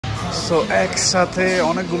So একসাথে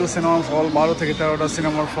অনেকগুলো সিনেমার ফল, 12 থেকে 13টা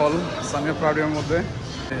সিনেমার ফল সানওয়ে প্রামিডের মধ্যে।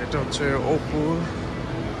 এটা হচ্ছে ওপোর,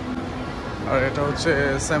 আর এটা হচ্ছে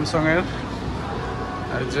স্যামসাংয়ের।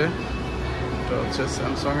 এই যে এটা হচ্ছে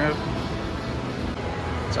স্যামসাংয়ের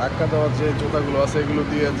চাকা দেওয়ার যে জুতাগুলো আছে, এগুলো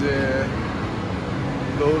দিয়ে যে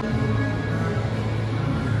দৌড়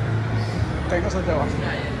দেওয়া।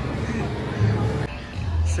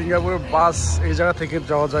 সিঙ্গাপুরের বাস এই জায়গা থেকে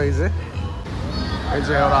যাওয়া যায়। এই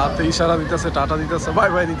যে ওরা হাতে ইশারা দিতেছে, টাটা দিতেছে, বাই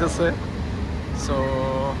বাই দিতেছে। সো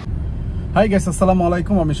হাই গাইস, আসসালামু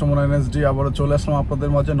আলাইকুম। আমি সুমন এনএসডি আবারও চলে আসলাম আপনাদের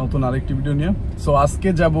মাঝে নতুন আরেকটি ভিডিও নিয়ে। সো আজকে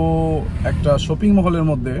যাব একটা শপিং মহলের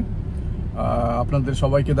মধ্যে, আপনাদের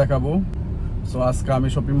সবাইকে দেখাবো। সো আজকে আমি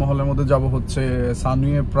শপিং মহলের মধ্যে যাব হচ্ছে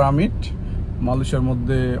সানওয়ে প্রামিড, মালয়েশিয়ার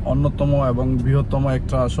মধ্যে অন্যতম এবং বৃহত্তম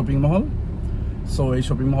একটা শপিং মহল। সো এই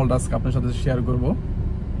শপিং মহলটা আজকে আপনার সাথে শেয়ার করব।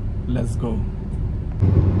 Let's go.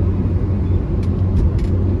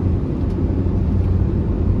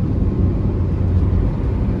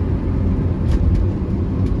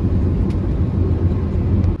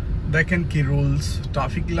 দেখেন কি রুলস,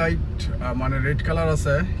 ট্রাফিক লাইট মানে রেড কালার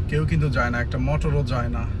আছে, কেউ কিন্তু যায় না, একটা মোটরও যায়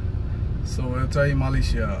না। সো এটাই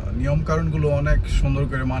মালয়েশিয়া, নিয়ম কারণগুলো অনেক সুন্দর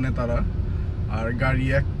করে মানে তারা। আর গাড়ি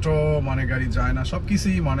একটা মানে গাড়ি যায় না, সব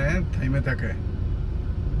কিছুই মানে থেমে থাকে।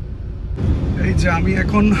 এই যে আমি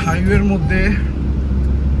এখন হাইওয়ের মধ্যে।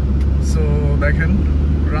 সো দেখেন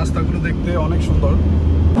রাস্তাগুলো দেখতে অনেক সুন্দর।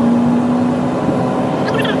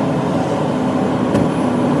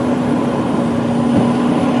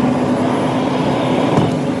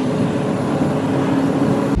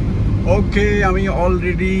 ওকে, আমি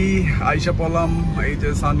অলরেডি আইসা পড়লাম এই যে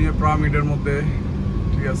সানওয়ে প্রামিডের মধ্যে।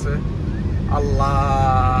 ঠিক আছে, আল্লাহ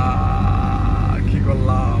কি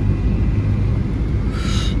করলাম।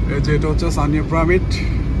 এই যে এটা হচ্ছে সানওয়ে প্রামিড।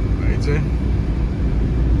 এই যে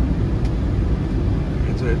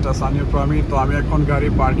এটা সানওয়ে প্রামিড। তো আমি এখন গাড়ি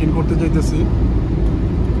পার্কিং করতে যাইতেছি।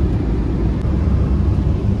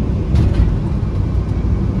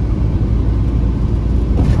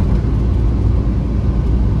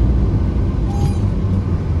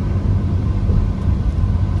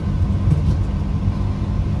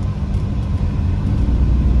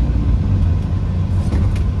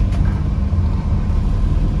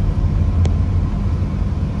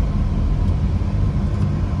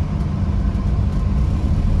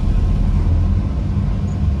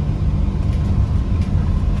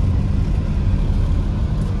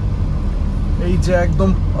 এই যে একদম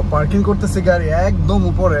পার্কিং করতেছে গাড়ি একদম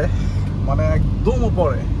উপরে, মানে একদম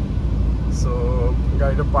উপরে। সো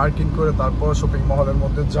গাড়িটা পার্কিং করে তারপর শপিং মহলের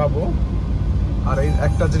মধ্যে যাব। আর এই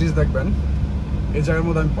একটা জিনিস দেখবেন, এই জায়গার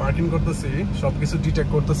মধ্যে আমি পার্কিং করতেছি, সবকিছু ডিটেক্ট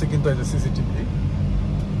করতেছি, কিন্তু এই যে সিসিটিভি,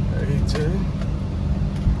 এই যে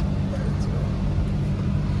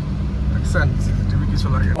সিসিটিভি কিছু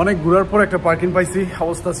লাগে। অনেক ঘোরার পর একটা পার্কিং পাইছি,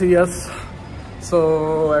 অবস্থা সিরিয়াস। সো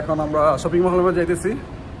এখন আমরা শপিং মহলের মধ্যে যাইতেছি।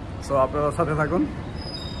 সো আপনারা সাথে থাকুন।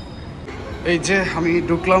 এই যে আমি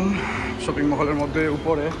ঢুকলাম শপিং মহলের মধ্যে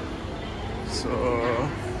উপরে। সো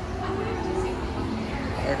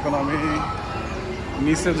এখন আমি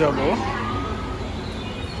নিচে যাব।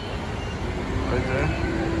 এই যে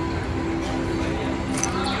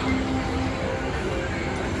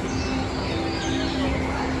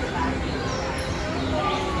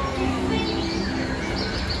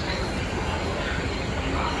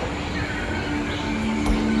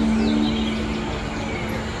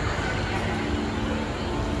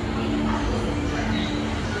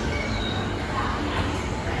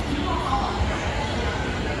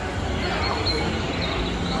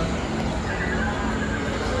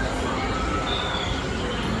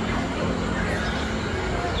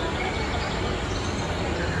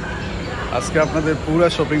আজকে আপনাদের পুরো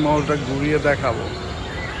শপিং মলটা ঘুরিয়ে দেখাবো,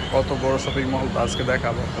 কত বড় শপিং মল আজকে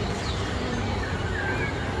দেখাবো।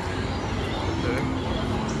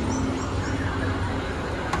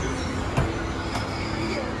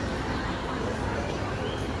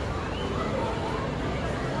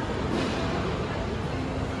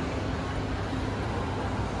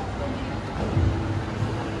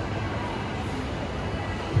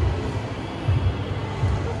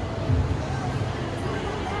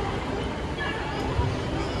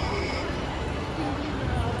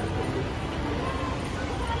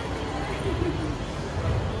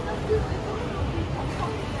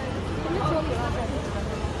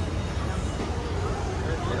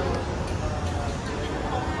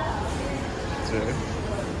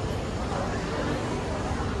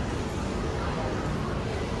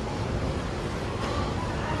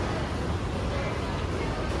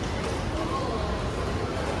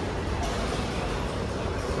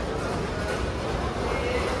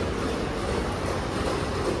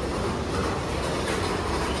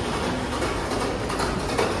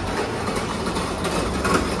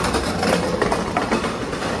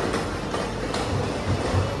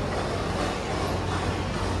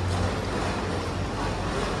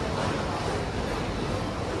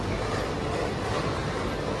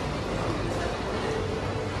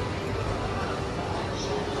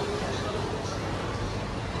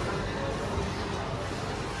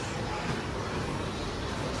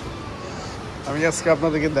 আমি আজকে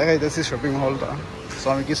আপনাদেরকে দেখাইতেছি শপিং মলটা। সো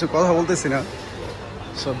আমি কিছু কথা বলতেছি না,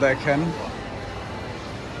 সো দেখেন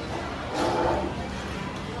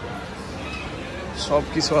সব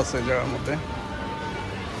কিছু আছে জায়গার মধ্যে।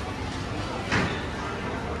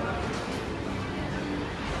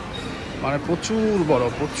 মানে প্রচুর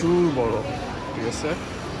বড় ঠিক আছে।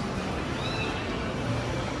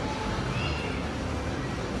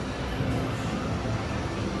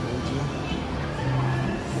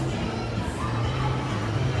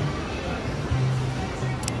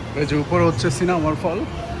 এই যে উপরে হচ্ছে সিনেমার ফল।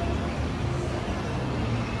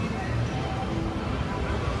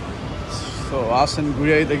 তো আসেন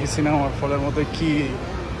ঘুরিয়াই দেখি সিনেমার ফলের মধ্যে কি,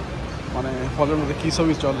 মানে ফলের মধ্যে কি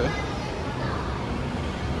ছবি চলে।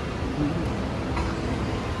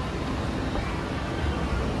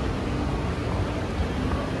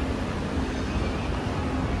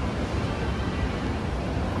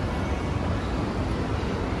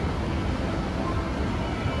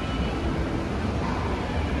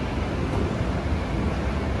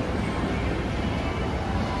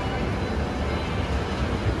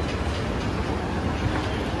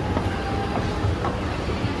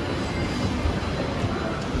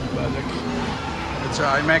 আচ্ছা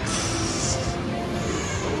IMAX,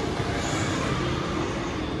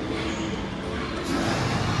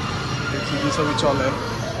 দেখি কি ছবি চলে।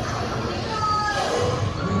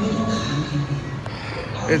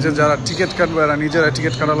 এই যে যারা টিকিট কাটবে এরা নিজেরা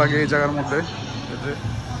টিকিট কাটা লাগে এই জায়গার মধ্যে।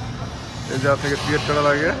 এই জায়গা থেকে টিকিট কাটা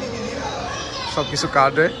লাগে সব কিছু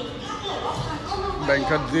কার্ডে, ব্যাংক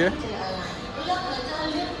কার্ড দিয়ে।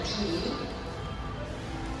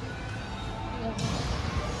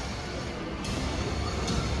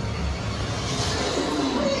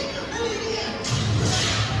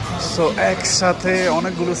 সো একসাথে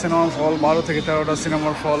অনেকগুলো সিনেমার ফল, 12 থেকে 13টা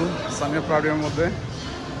সিনেমার ফল সানওয়ে প্রামিডের মধ্যে।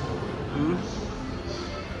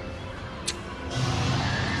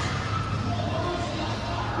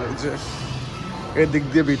 এই যে এদিক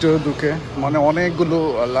দিয়ে ভিতরে ঢুকে মানে অনেকগুলো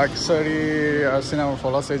লাক্সারি সিনেমার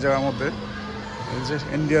ফল আছে এই জায়গার মধ্যে। এই যে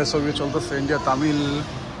ইন্ডিয়ার ছবি চলতেছে, ইন্ডিয়া তামিল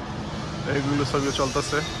এইগুলো ছবি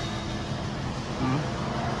চলতেছে।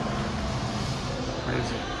 এই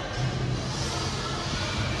যে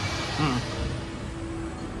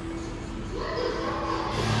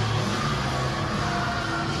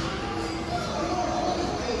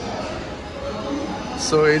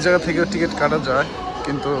সো এই জায়গা থেকে টিকিট কাটা যায়,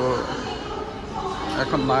 কিন্তু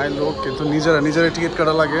এখন নাই লোক, কিন্তু নিজেরা টিকিট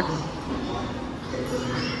কাটা লাগে।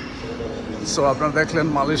 সো আপনারা দেখলেন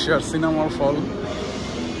মালয়েশিয়ার সিনেমার ফল।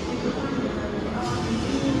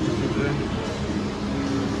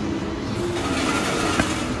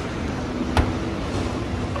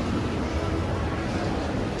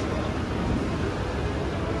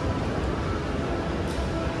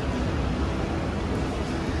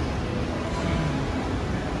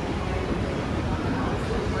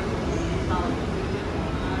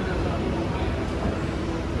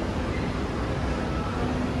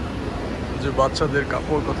 যে বাচ্চাদের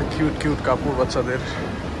কাপড়, কত কিউট কাপড় বাচ্চাদের।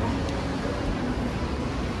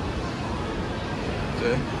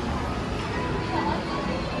 যে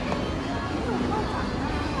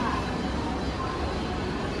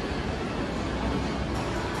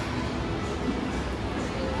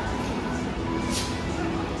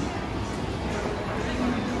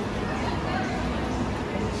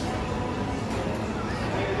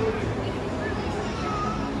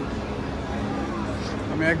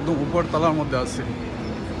আমি একদম উপর তলার মধ্যে আছি।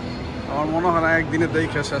 আমার মনে হয় না একদিনে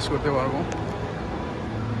দেখে শেষ করতে পারবো।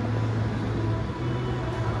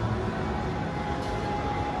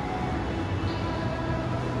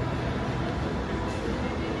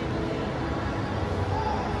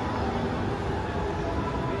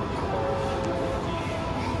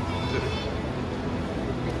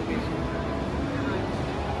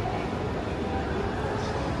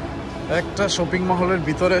 একটা শপিং মহলের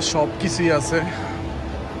ভিতরে সব কিছুই আছে।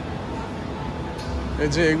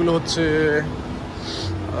 এই যে এগুলো হচ্ছে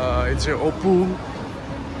এই যে ওপো,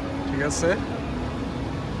 ঠিক আছে।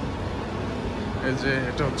 এই যে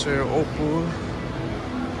এটা হচ্ছে ওপো,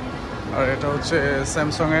 আর এটা হচ্ছে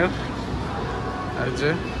স্যামসাং এর। এই যে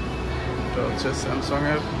এটা হচ্ছে স্যামসাং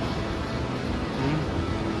এর,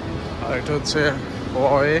 আর এটা হচ্ছে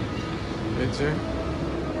ওয়ে। এই যে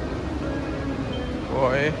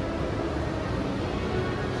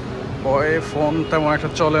ওয়ে ফোন তেমন একটা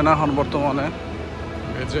চলে না এখন বর্তমানে।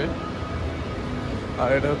 এই যে আর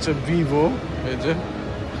এটা হচ্ছে ভিভো। এই যে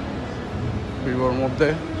ভিভোর মধ্যে,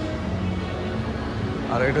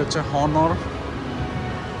 আর এটা হচ্ছে হনর।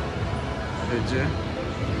 এই যে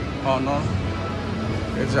হনর।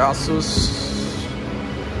 এই যে আসুস,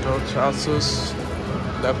 এটা হচ্ছে আসুস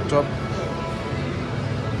ল্যাপটপ।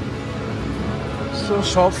 সো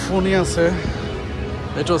সব ফোনই আছে।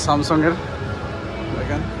 এটাও স্যামসাং এর,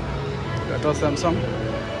 দেখেন এটাও স্যামসাং,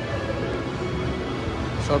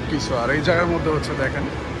 সব কিছু। আর এই জায়গার মধ্যে হচ্ছে দেখেন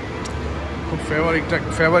খুব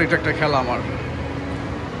ফেভারিট একটা খেলা আমার,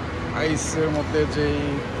 আইসের মধ্যে যেই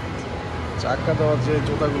চাক্কা দেওয়ার যে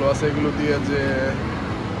জুতাগুলো আছে এগুলো দিয়ে যে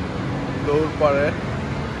দৌড় পারে,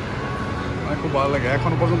 মানে খুব ভালো লাগে।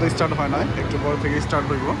 এখন পর্যন্ত স্টার্ট হয় না, একটু পর থেকে স্টার্ট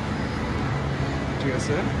হইব, ঠিক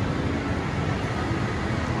আছে।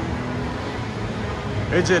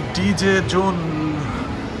 এই যে ডিজে জোন,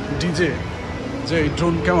 ডিজে যে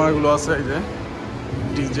ড্রোন ক্যামেরাগুলো আছে, এই যে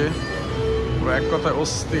ডিজে, পুরো এক কথায়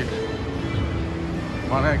অস্থির।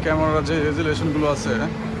 মানে ক্যামেরার যে রেজুলেশনগুলো আছে,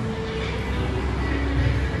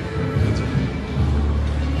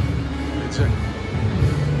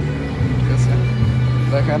 ঠিক আছে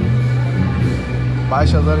দেখেন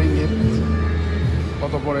 22,000 রিঙ্গিত,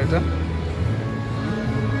 কত পড়ে এটা?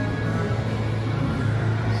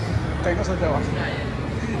 তাই না দেওয়া,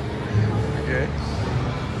 ওকে।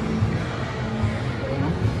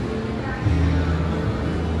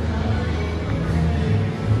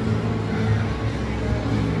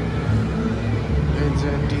 এই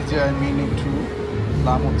যে DJI Mini 2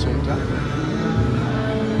 দাম হচ্ছে এটা।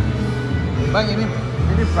 Bang, ini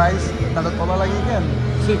price ada tola lagi kan?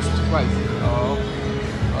 Fixed price. Oh,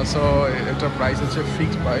 so এটা প্রাইস হচ্ছে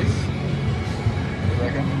ফিক্সড প্রাইস।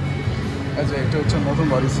 দেখেন এই যে এটা হচ্ছে নতুন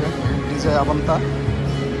বাড়িছে DJI Avanta,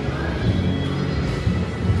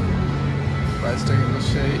 প্রাইসটা কিন্তু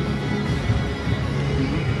সেই।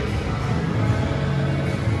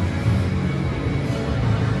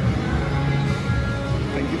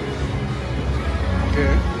 Thank you. ওকে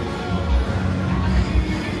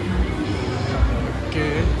ওকে,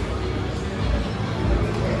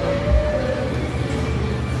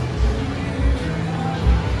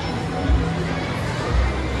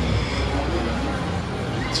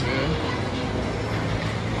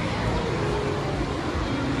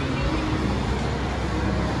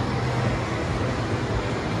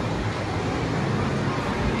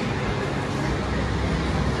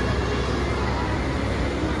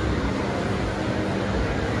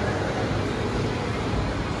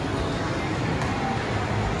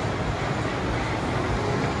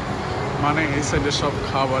 মানে এই সাইডে সব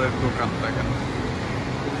খাবারের দোকান দেখেন,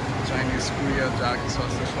 চাইনিজ, কোরিয়া যা কিছু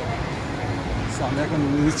আছে সব। আমি এখন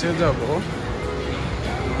নিচে যাব,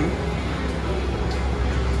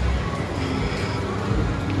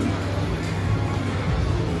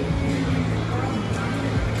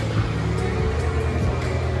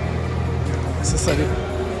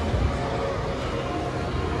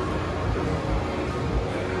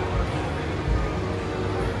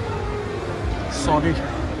 sony,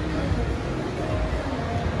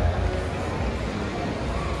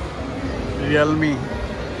 Realme,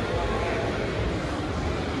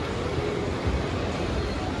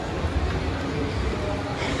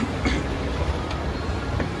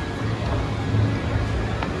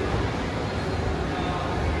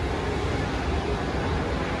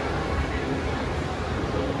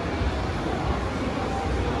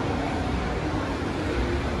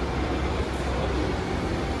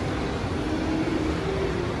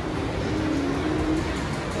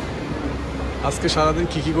 আজকে সারাদিন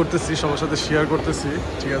কী কী করতেছি সবার সাথে শেয়ার করতেছি,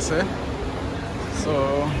 ঠিক আছে। সো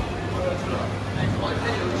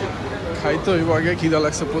খাইতে হইব আগে, খিদা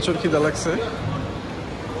লাগছে, প্রচুর খিদা লাগছে।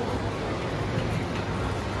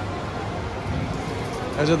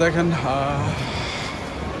 এই যে দেখেন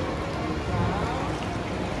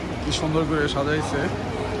কি সুন্দর করে সাজাইছে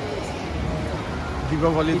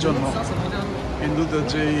দীপাবলির জন্য। হিন্দুদের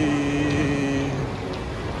যেই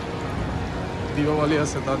দীপাবলি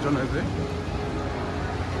আছে তার জন্য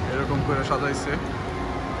এরকম করে সাজাইছে।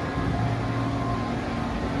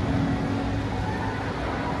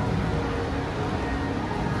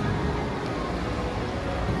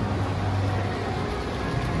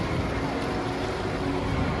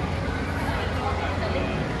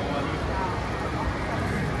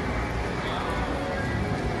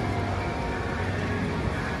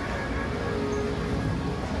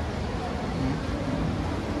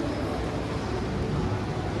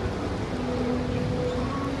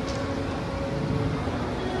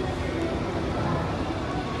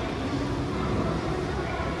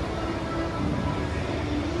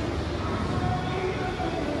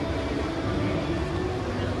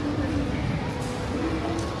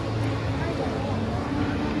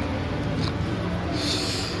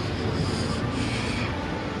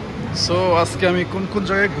 সো আজকে আমি কোন কোন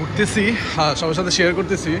জায়গায় ঘুরতেছি সবার সাথে শেয়ার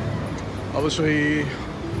করতেছি, অবশ্যই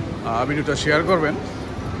ভিডিওটা শেয়ার করবেন।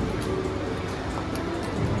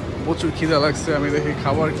 প্রচুর খিদা লাগছে, আমি দেখি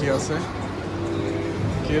খাবার কি আছে।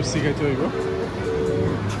 KFC খাইতে হইব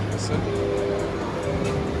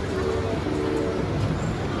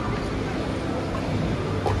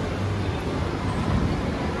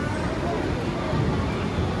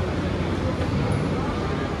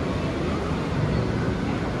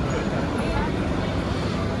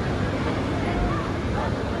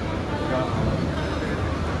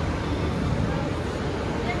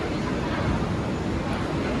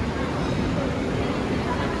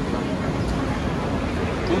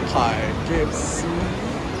Thai KFC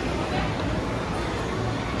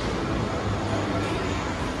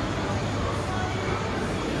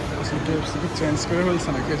KFC কি চেঞ্জ করে ফেলছে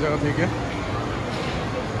নাকি জায়গা থেকে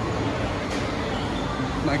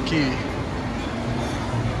নাকি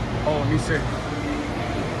ও নিচে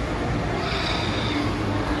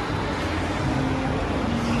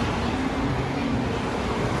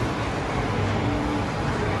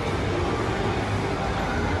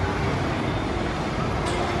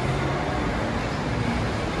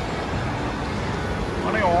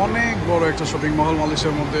অনেক বড় একটা শপিং মহল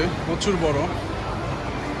মালয়েশিয়ার মধ্যে প্রচুর বড়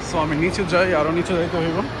সো আমি নিচে যাই আরো নিচে যাইতে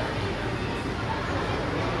হইব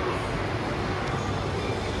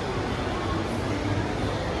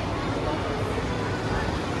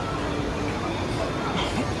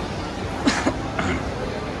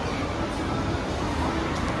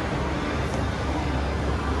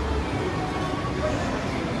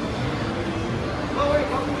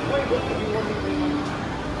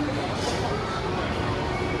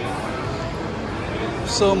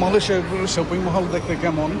সো মালয়েশিয়ার শপিং মহল দেখতে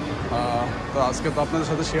কেমন তো আজকে তো আপনাদের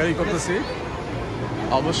সাথে শেয়ারই করতেছি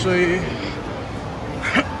অবশ্যই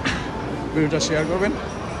ভিডিওটা শেয়ার করবেন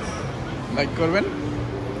লাইক করবেন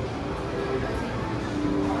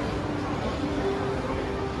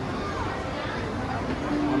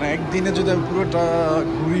মানে একদিনে যদি আমি পুরোটা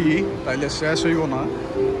ঘুরি তাইলে শেষ হইব না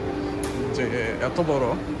যে এত বড়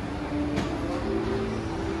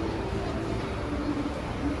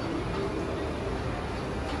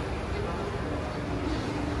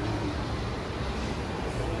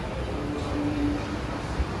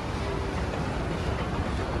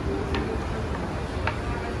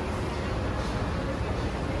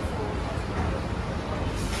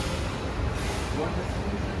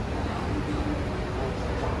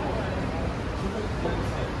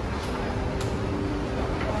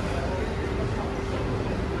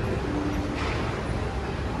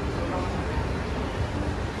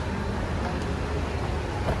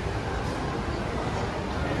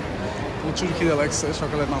প্রচুর খিদে লাগছে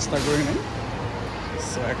সকালে নাস্তা করে নিই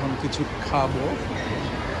সো এখন কিছু খাবো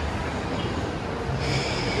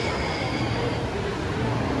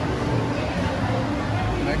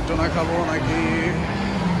ম্যাকডোনা খাবো নাকি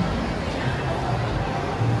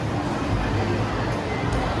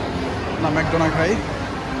না ম্যাকডোনা খাই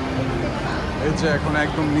এই যে এখন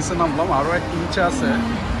একদম নিচে নামলাম আরো একটু নিচে আছে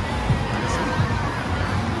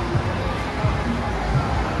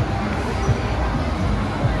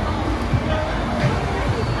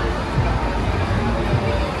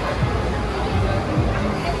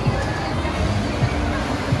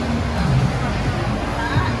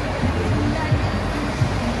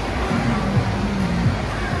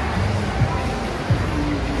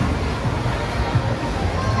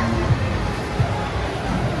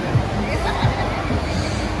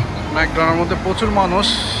ম্যাকডোনার মধ্যে প্রচুর মানুষ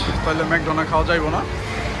তাহলে ম্যাকডোনা খাওয়া যাইব না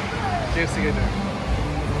KFC খেতে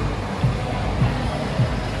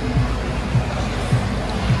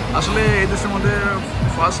আসলে এই দেশের মধ্যে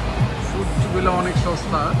ফাস্ট ফুডগুলো অনেক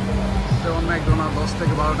সস্তা যেমন ম্যাকডোনা 10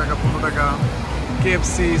 থেকে 12 টাকা 15 টাকা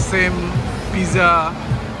KFC সেম পিৎজা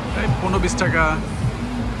 15-20 টাকা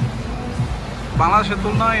বাংলাদেশের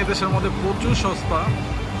তুলনায় এদেশের মধ্যে প্রচুর সস্তা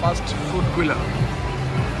ফাস্ট ফুডগুলো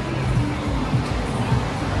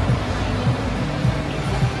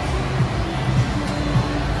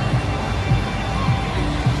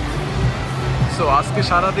তো আজকে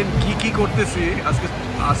সারাদিন কি করতেছি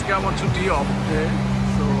আজকে আমার ছুটি অফ ডে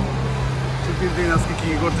তো ছুটির দিন আজকে কি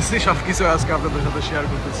করতেছি সব কিছু আজকে আপনাদের সাথে শেয়ার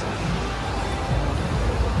করতেছি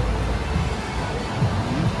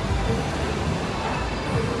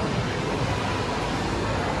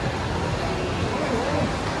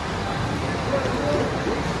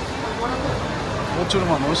প্রচুর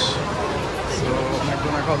মানুষ তো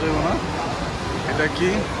ম্যাকডোনা খাওয়া যাবে না এটা কি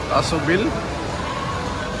আসবিল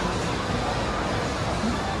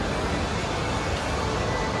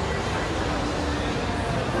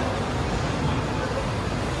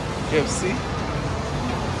KFC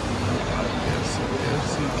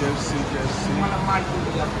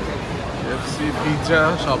পিৎজা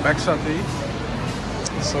সব একসাথেই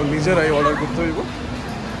সো নিজেরাই অর্ডার করতে হইব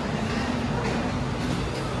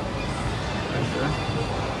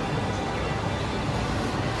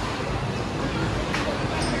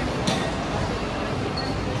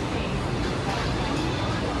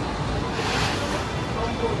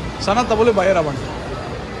sana ta bole bayar aban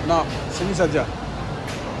na sini sajja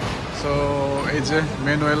so এই যে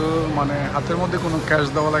ম্যানুয়াল মানে হাতের মধ্যে কোনো ক্যাশ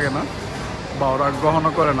দেওয়া লাগে না বা ওরা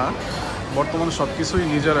গ্রহণও করে না বর্তমানে সব কিছুই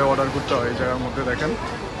নিজেরাই অর্ডার করতে হয় এই জায়গার মধ্যে দেখেন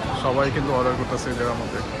সবাই কিন্তু অর্ডার করতেছে এই জায়গার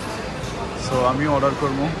মধ্যে সো আমি অর্ডার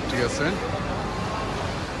করবো ঠিক আছে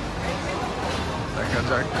দেখা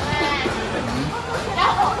যাক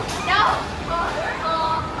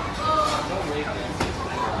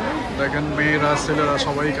দেখেন মেয়েরা ছেলেরা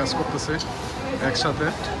সবাই কাজ করতেছে একসাথে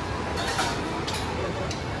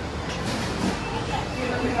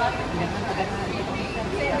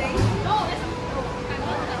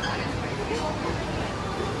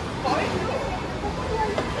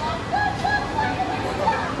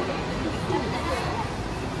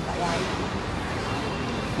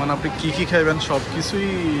মানে আপনি কী কী খাইবেন সব কিছুই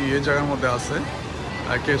এই জায়গার মধ্যে আছে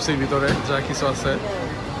কেএফসির ভিতরে যা কিছু আছে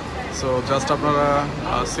সো জাস্ট আপনারা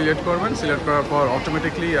সিলেক্ট করবেন সিলেক্ট করার পর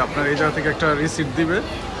অটোমেটিকলি আপনার এই জায়গা থেকে একটা রিসিপ্ট দিবে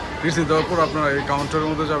রিসিপ্ট দেওয়ার পর আপনারা এই কাউন্টারের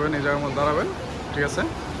মধ্যে যাবেন এই জায়গার মধ্যে দাঁড়াবেন ঠিক আছে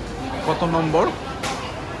কত নম্বর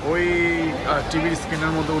ওই টিভির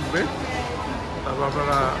স্ক্রিনের মধ্যে উঠবে তারপর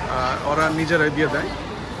আপনারা ওরা নিজেরাই দিয়ে দেয়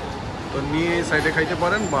তো নিয়ে সাইডে খাইতে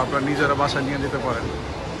পারেন বা আপনারা নিজেরা বাসায় নিয়ে যেতে পারেন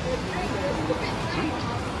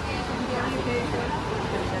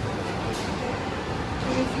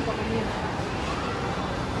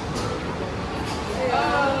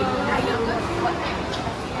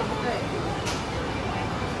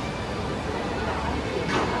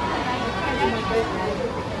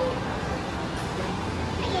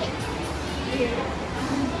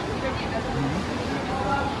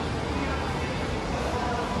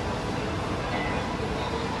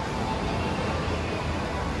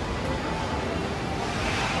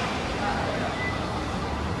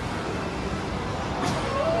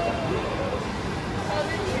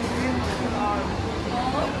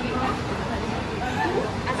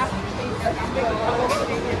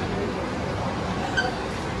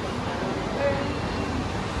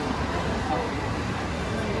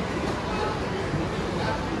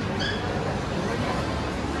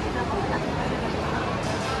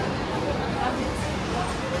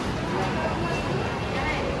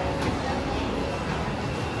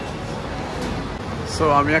সো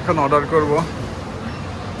আমি এখন অর্ডার করব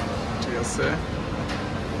ঠিক আছে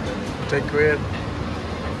টেক ওয়ে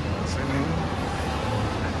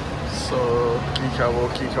সো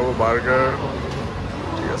কি খাবো বার্গার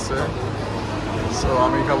ঠিক আছে সো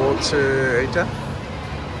আমি খাবো হচ্ছে এইটা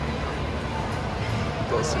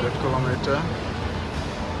তো সিলেক্ট করলাম এটা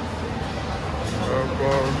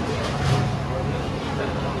তারপর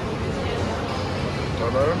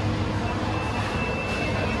অর্ডার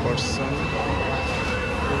পার্সন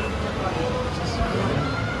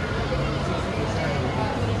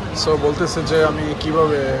সো বলতেছে যে আমি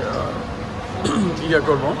কিভাবে ইয়া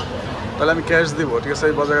করবো তাহলে আমি ক্যাশ দিব ঠিক আছে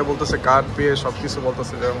এই বাজারে বলতেছে কার্ড পে সব কিছু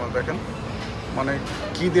বলতেছে যার মধ্যে দেখেন মানে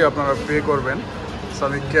কি দিয়ে আপনারা পে করবেন সো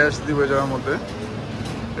আমি ক্যাশ দিব এই জায়গার মধ্যে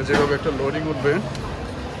যেভাবে একটা লোডিং উঠবে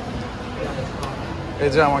এই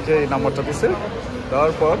যে আমাকে এই নাম্বারটা দিছে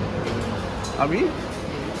দেওয়ার পর আমি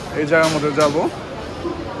এই জায়গার মধ্যে যাব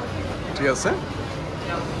ঠিক আছে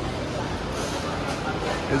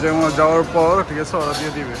এই জায়গার মধ্যে যাওয়ার পর ঠিক আছে ওরা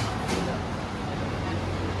দিয়ে দিবে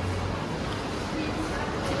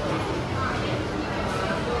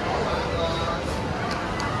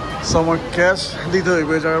সো আমার ক্যাশ দিতে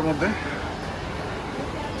হইবে এই জায়গার মধ্যে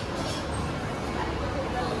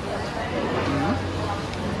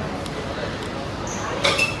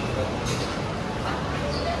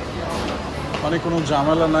মানে কোনো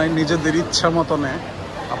ঝামেলা নাই নিজেদের ইচ্ছা মতো নেয়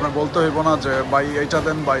আপনার বলতে হইব না যে ভাই এইটা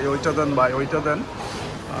দেন ভাই ওইটা দেন ভাই ওইটা দেন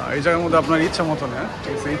এই জায়গার মধ্যে আপনার ইচ্ছা মতো নেয়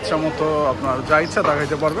ঠিক আছে ইচ্ছা মতো আপনার যা ইচ্ছা তা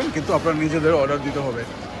খাইতে পারবেন কিন্তু আপনার নিজেদের অর্ডার দিতে হবে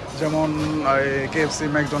যেমন কেএফসি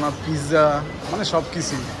ম্যাকডোনাল্ড পিৎজা মানে সব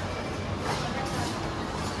কিছুই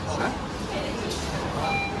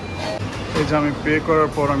এই যে আমি পে করার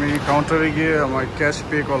পর আমি কাউন্টারে গিয়ে আমার ক্যাশ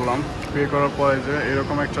পে করলাম পে করার পরে যে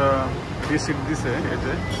এরকম একটা রিসিপ্ট দিছে এই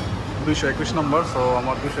যে 221 নম্বর সো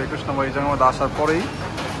আমার 221 নম্বর এই জায়গার মধ্যে আসার পরেই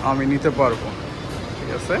আমি নিতে পারবো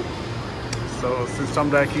ঠিক আছে সো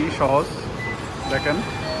সিস্টেমটা একই সহজ দেখেন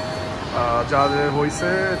যা যে হয়েছে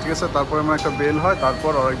ঠিক আছে তারপরে আমার একটা বেল হয়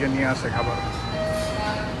তারপর ওরা গিয়ে নিয়ে আসে খাবার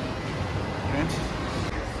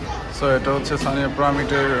সো এটা হচ্ছে সানওয়ে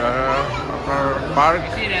প্রামিডের আপনার পার্ক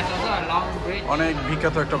অনেক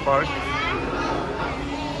বিখ্যাত একটা পার্ক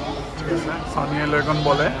ঠিক আছে সানওয়ে লেগুন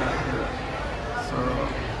বলে সো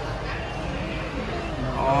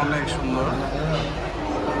অনেক সুন্দর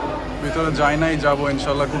ভিতরে যাই নাই যাবো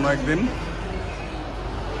ইনশাল্লাহ কোনো একদিন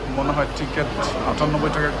মনে হয় টিকিট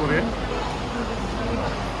 98 টাকা করে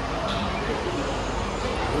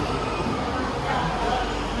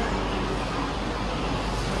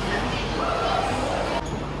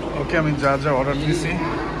ওকে, আমি যা যা অর্ডার দিয়েছি,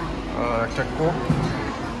 একটা কোক,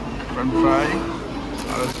 ফ্রেঞ্চ ফ্রাই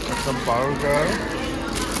আর একটা বার্গার।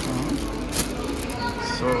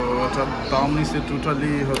 সো ওটার দাম নিচ্ছে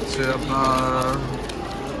টোটালি হচ্ছে আপনার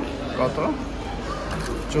কত,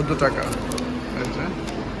 14 টাকা। এই যে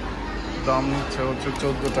দাম নিচ্ছে হচ্ছে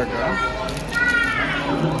 14 টাকা।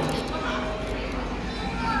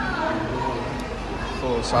 তো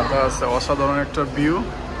সাদা আছে, অসাধারণ একটা ভিউ।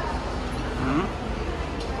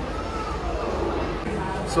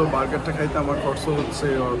 সো বার্গারটা খাইতে আমার খরচ হচ্ছে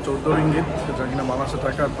 14 রিঙ্গিত, যেটা কিনা বাংলাদেশের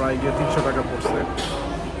টাকা প্রায় গিয়ে 300 টাকা পড়ছে।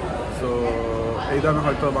 সো এই দামে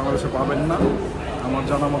হয়তো বাংলাদেশে পাবেন না আমার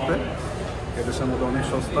জানা মতে, এদেশের মধ্যে অনেক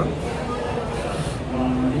সস্তা।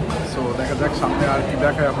 সো দেখা যাক সামনে আর কি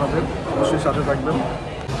দেখায় আপনাদের, অবশ্যই সাথে থাকবেন।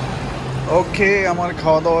 ওকে, আমার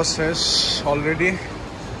খাওয়া দাওয়া শেষ অলরেডি।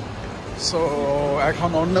 সো এখন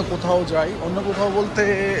অন্য কোথাও যাই, অন্য কোথাও বলতে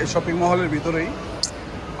শপিং মহলের ভিতরেই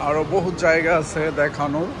আরও বহু জায়গা আছে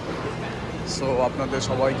দেখানোর। সো আপনাদের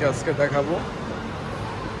সবাইকে আজকে দেখাবো।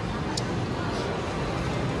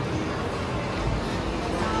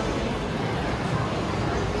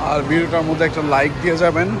 আর ভিডিওটার মধ্যে একটা লাইক দিয়ে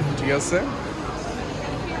যাবেন, ঠিক আছে?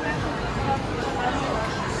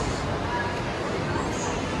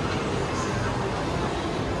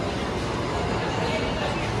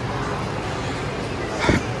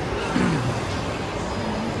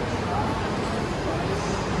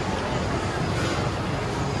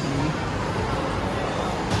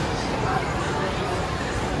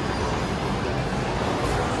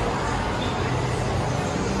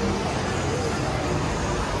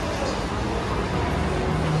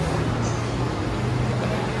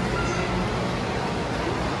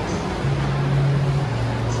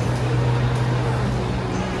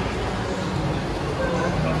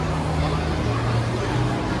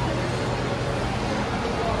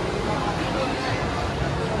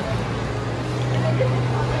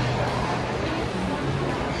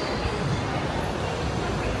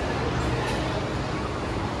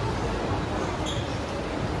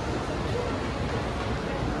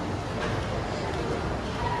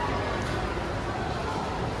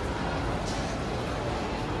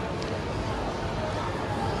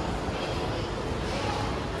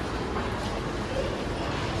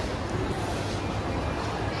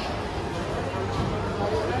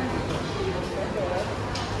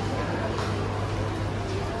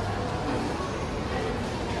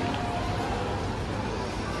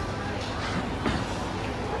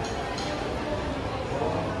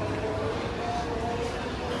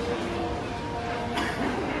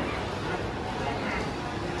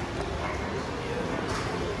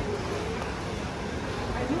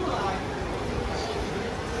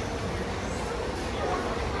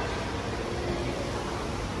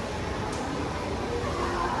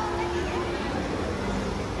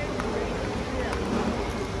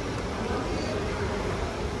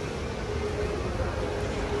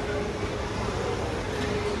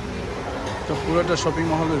 তো পুরোটা শপিং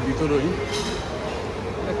মহলের ভিতরেই,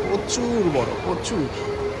 প্রচুর বড়, প্রচুর।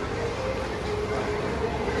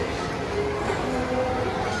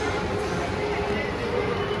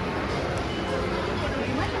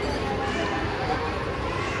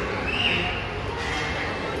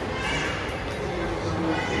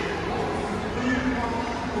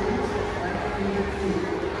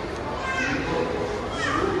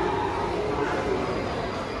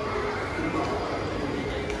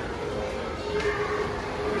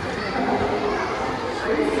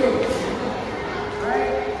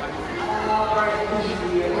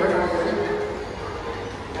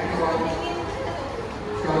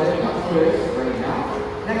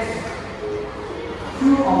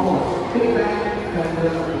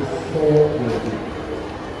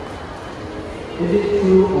 Is it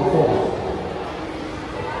true or false?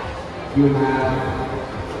 You have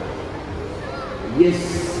yes,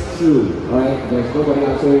 true. Alright, there's nobody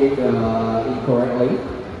answering incorrectly.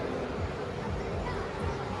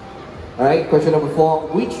 Alright, question number 4.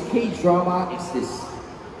 Which K-drama is this?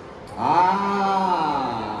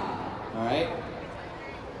 Alright.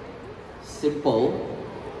 Simple.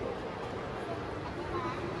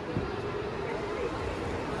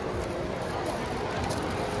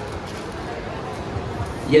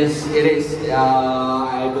 Yes, it is.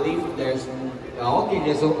 I believe there's okay.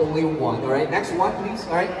 There's only one. All right, next one, please.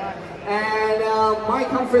 All right, and my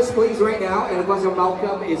count first place right now, and Professor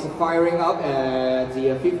Malcolm is firing up at the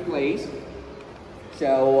 5th place.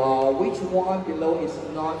 So which one below is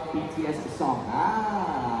not BTS song?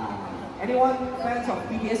 Anyone fans of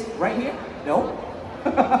BTS right here? No.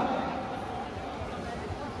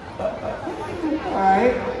 All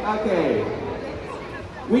right. Okay.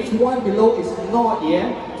 Which one below is not, yeah?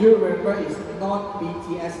 Do you remember it's not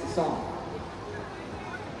BTS song?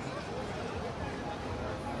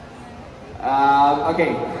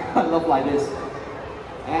 Okay, I love like this.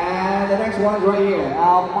 And the next one is right here.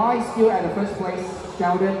 Mine still at the first place.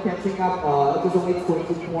 Sheldon catching up, just only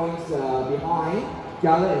 22 points behind.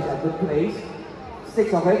 Sheldon is at good place.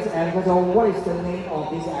 6 of it. And so what is the name of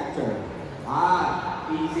this actor?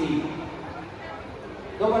 Easy.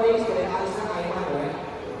 Nobody is going to answer Taiwan, right?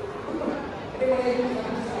 Anybody is going to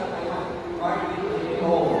answer Taiwan? Alright,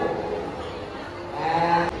 oh.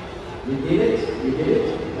 And you did it. You did it.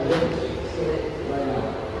 I don't say it right now.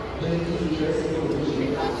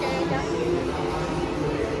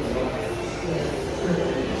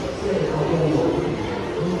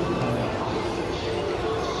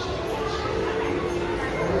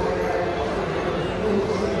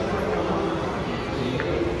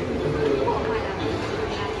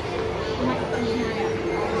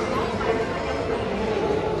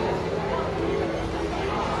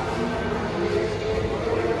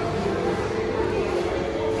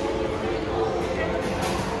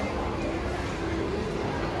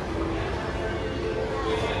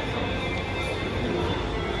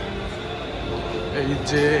 এই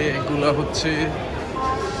যে এগুলা হচ্ছে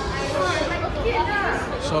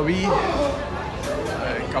সবই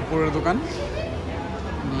কাপড়ের দোকান।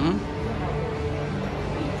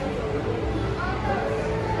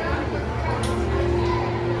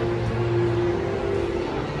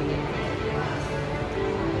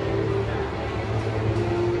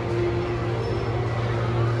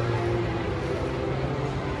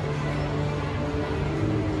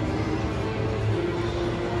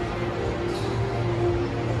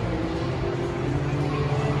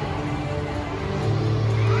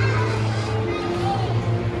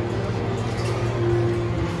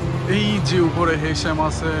 এই যে উপরে হেসেম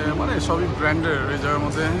আছে, মানে সবই ব্র্যান্ডের এই জায়গার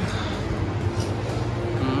মধ্যে।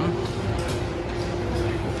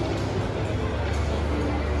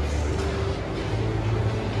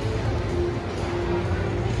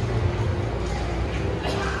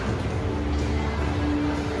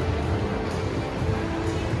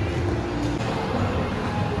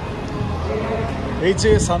 এই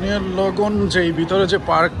যে সানিয়ার লগন যে ভিতরে যে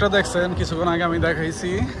পার্কটা দেখছেন কিছুক্ষণ আগে আমি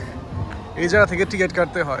দেখাইছি, এই জায়গা থেকে টিকিট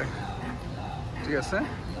কাটতে হয়, ঠিক আছে।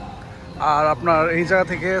 আর আপনার এই জায়গা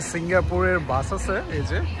থেকে সিঙ্গাপুরের বাস আছে, এই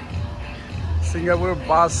যে সিঙ্গাপুরের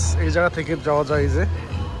বাস এই জায়গা থেকে যাওয়া যায়। এই যে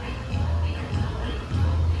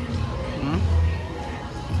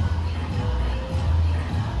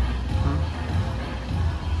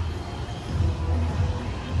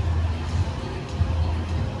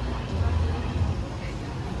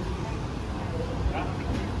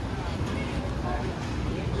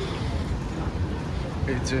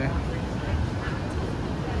এই যে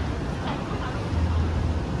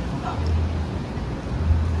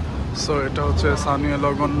সো এটা হচ্ছে সানিয়া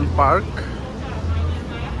লগন পার্ক।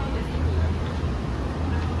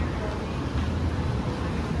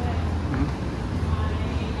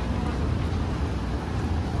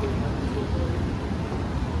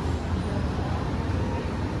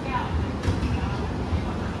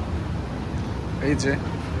 এই যে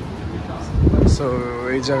সো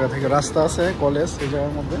এই জায়গা থেকে রাস্তা আছে, কলেজ এই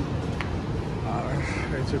জায়গার মধ্যে। আর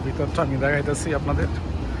এই যে ভিতরটা আমি দেখাইতেছি আপনাদের।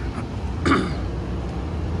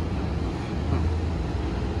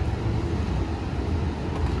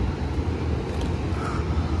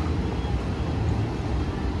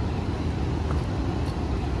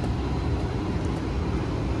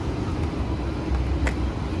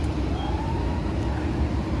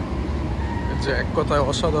 যে এক কথায়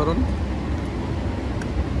অসাধারণ,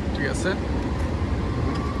 ঠিক আছে।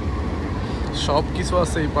 সব কিছু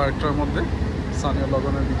আছে এই পার্কটার মধ্যে, সানিয়া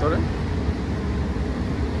লগনের ভিতরে।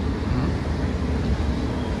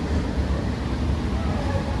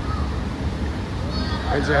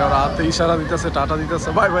 এই যে ওরা হাতে ইশারা দিতেছে, টাটা দিতেছে,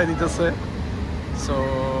 বাই বাই দিতেছে। সো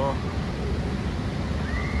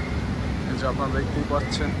এই যে আপনারা দেখতেই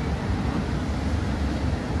পাচ্ছেন।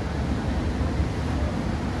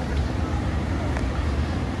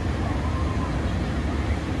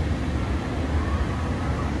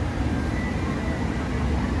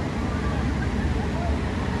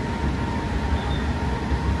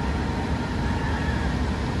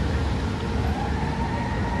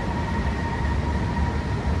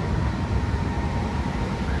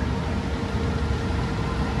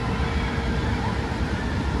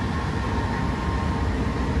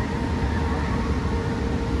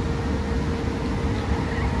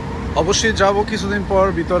 অবশ্যই যাব কিছুদিন পর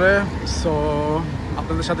ভিতরে, সো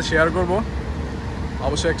আপনাদের সাথে শেয়ার করব,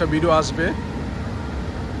 অবশ্যই একটা ভিডিও আসবে।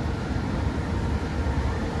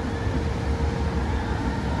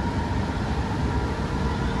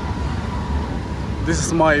 this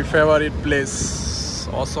is my favorite place.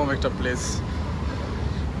 Awesome একটা place.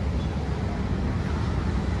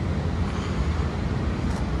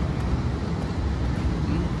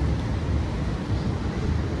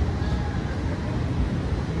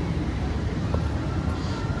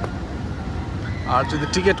 আর যদি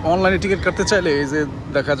টিকিট অনলাইনে টিকিট কাটতে চাইলে এই যে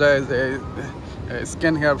দেখা যায় যে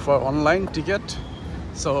scan here for online ticket.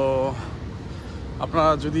 So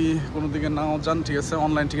আপনারা যদি কোনো দিকে নাও যান, ঠিক আছে,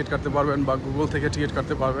 অনলাইন টিকিট কাটতে পারবেন বা গুগল থেকে টিকিট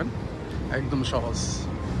কাটতে পারবেন, একদম সহজ।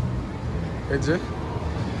 এই যে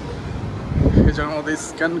এই জায়গার মধ্যে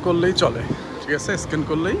স্ক্যান করলেই চলে, ঠিক আছে, স্ক্যান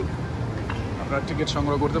করলেই আপনারা টিকিট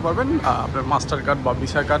সংগ্রহ করতে পারবেন। আপনার মাস্টার কার্ড বা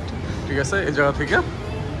ভিসা কার্ড, ঠিক আছে, এই জায়গা থেকে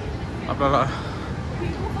আপনারা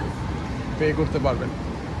পে করতে পারবেন।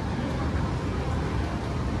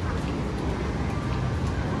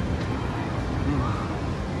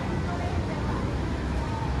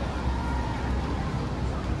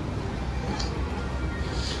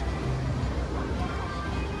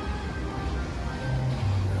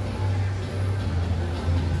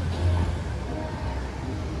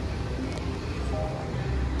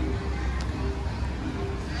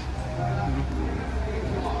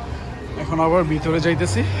 এখন আবার ভিতরে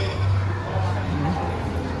যাইতেছি।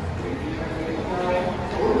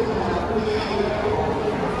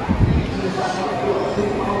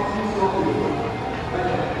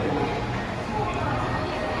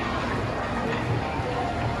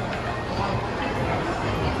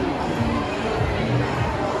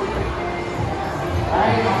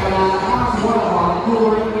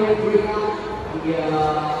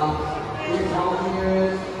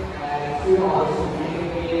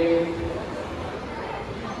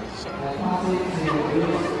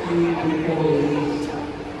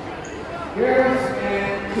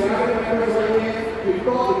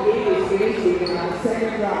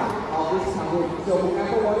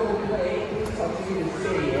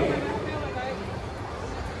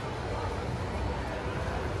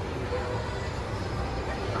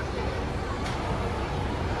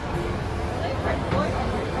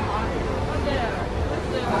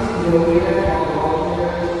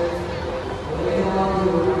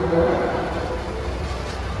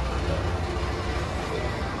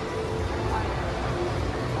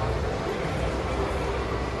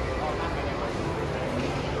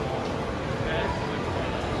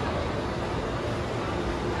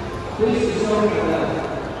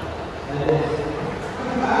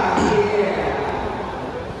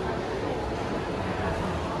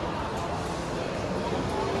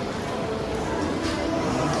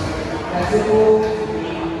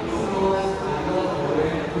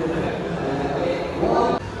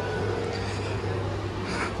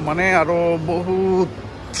 মানে আরো বহুত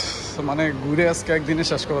মানে ঘুরে আজকে একদিনে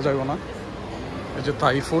শেষ করা যাবে না। এই যে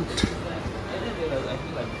থাই ফুড,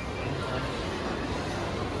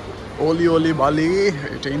 ওলি ওলি বালি,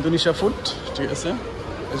 এটা ইন্দোনেশিয়া ফুড, ঠিক আছে,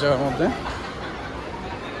 এই জায়গার মধ্যে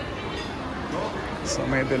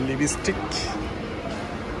মেয়েদের লিপস্টিক,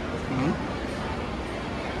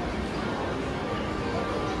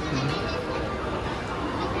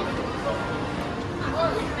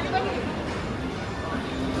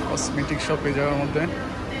 কসমেটিক শপ এই জায়গার মধ্যে।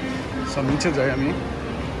 সব নিচে যাই আমি।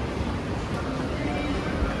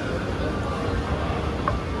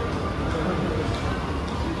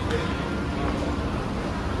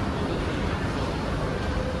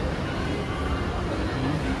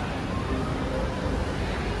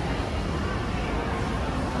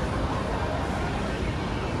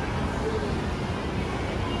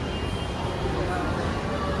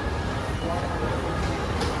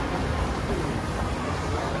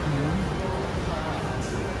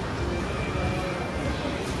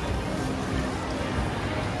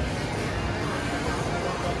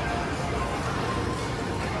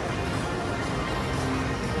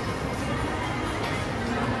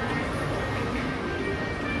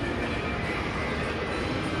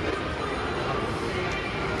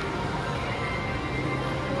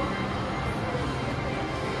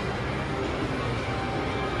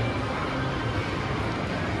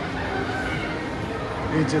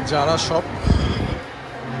 এই যে যারা শপ,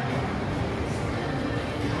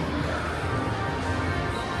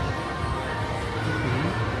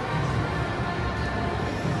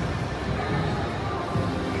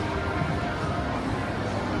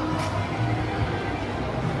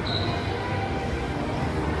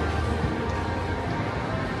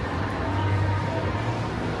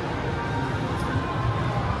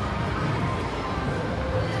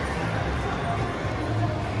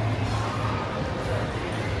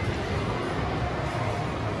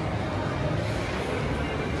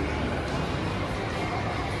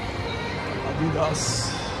 Adidas,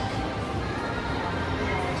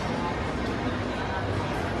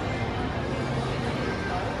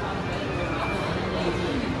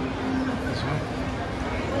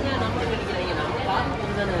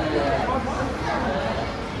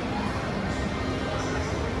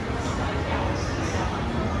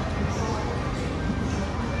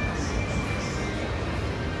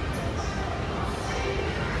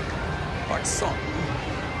 IMAX song.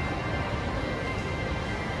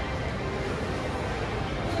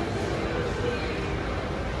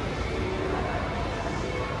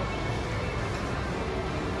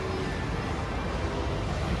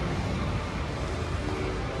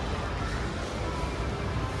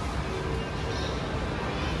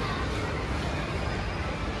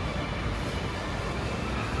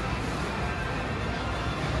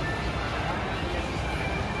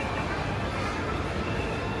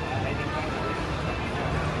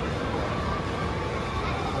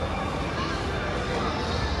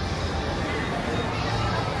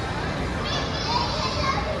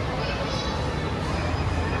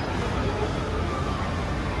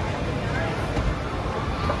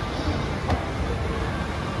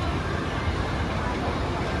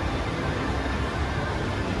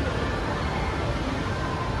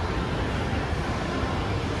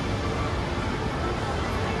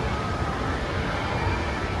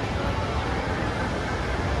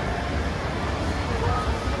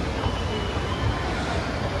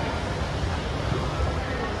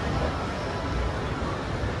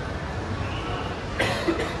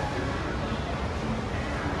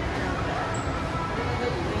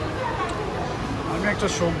 আমি একটা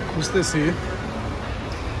শো খুঁজতেছি,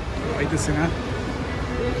 পাইতেছি না।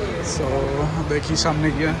 সো দেখি সামনে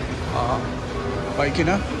গিয়ে পাই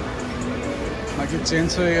কিনা, নাকি চেঞ্জ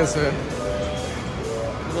হয়ে গেছে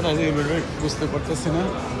বুঝতে পারতেছি না।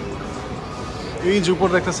 এই যে উপর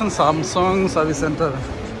দেখতেছেন Samsung service centre.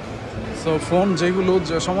 So phone যেগুলো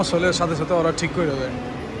যে সমস্যা হলে সাথে সাথে ওরা ঠিক করে দেয়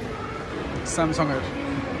স্যামসাংয়ের।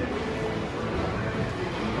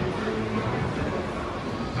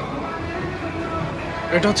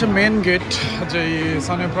 এটা হচ্ছে মেন গেট, যে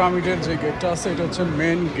সানওয়ে পিরামিডের যে গেটটা আছে এটা হচ্ছে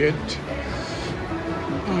মেন গেট।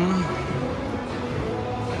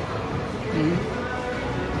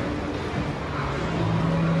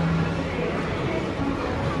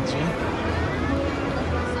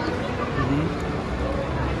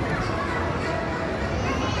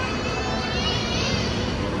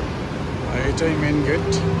 এটাই মেন গেট।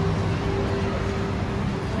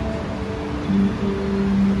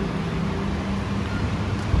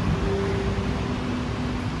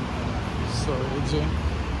 সো এই যে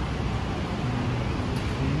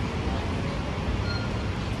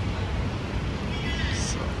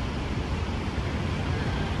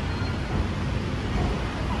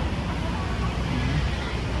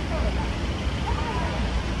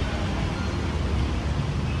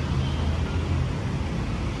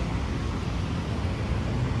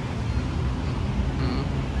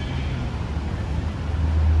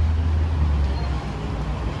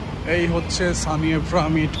এই হচ্ছে সানওয়ে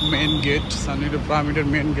পিরামিড মেন গেট, সানওয়ে পিরামিডের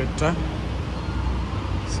মেন গেটটা।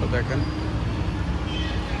 সো দেখেন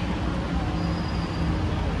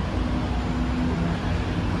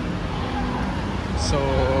সো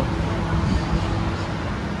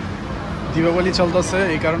দীপাবলি চলতেছে,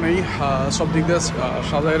 এই কারণেই সব দিক দিয়ে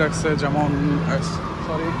সাজায় রাখছে। যেমন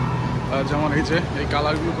যেমন এই যে এই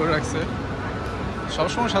কালারগুলো করে রাখছে,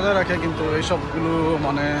 সবসময় সাজায় রাখে কিন্তু এই সবগুলো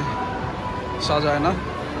মানে সাজায় না।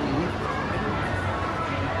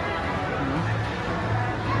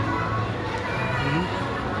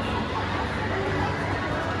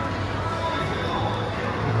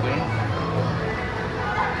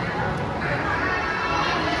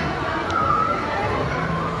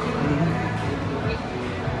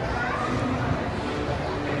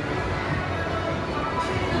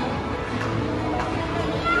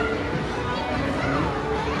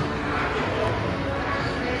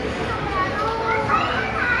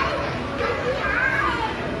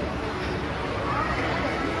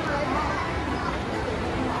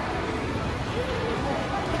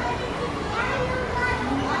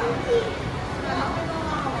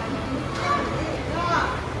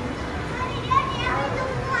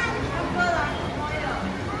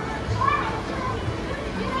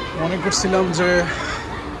 মনে করছিলাম যে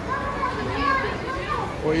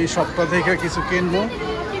ওই সপ্তাহ থেকে কিছু কিনবো,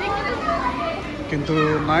 কিন্তু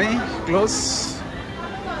নাই, ক্লোজ।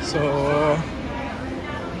 সো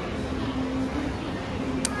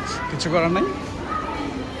কিছু করার নাই।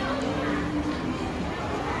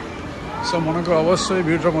 সো মনে করো অবশ্যই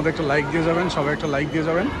ভিডিওটার মধ্যে একটা লাইক দিয়ে যাবেন, সবাই একটা লাইক দিয়ে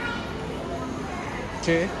যাবেন।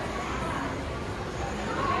 ওকে,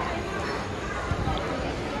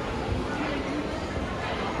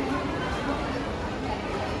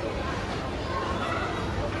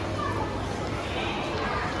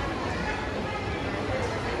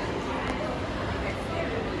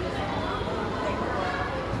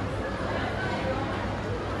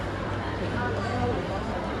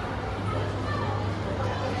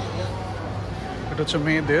 এটা হচ্ছে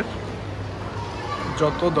মেয়েদের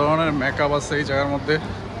যত ধরনের মেকআপ আছে এই জায়গার মধ্যে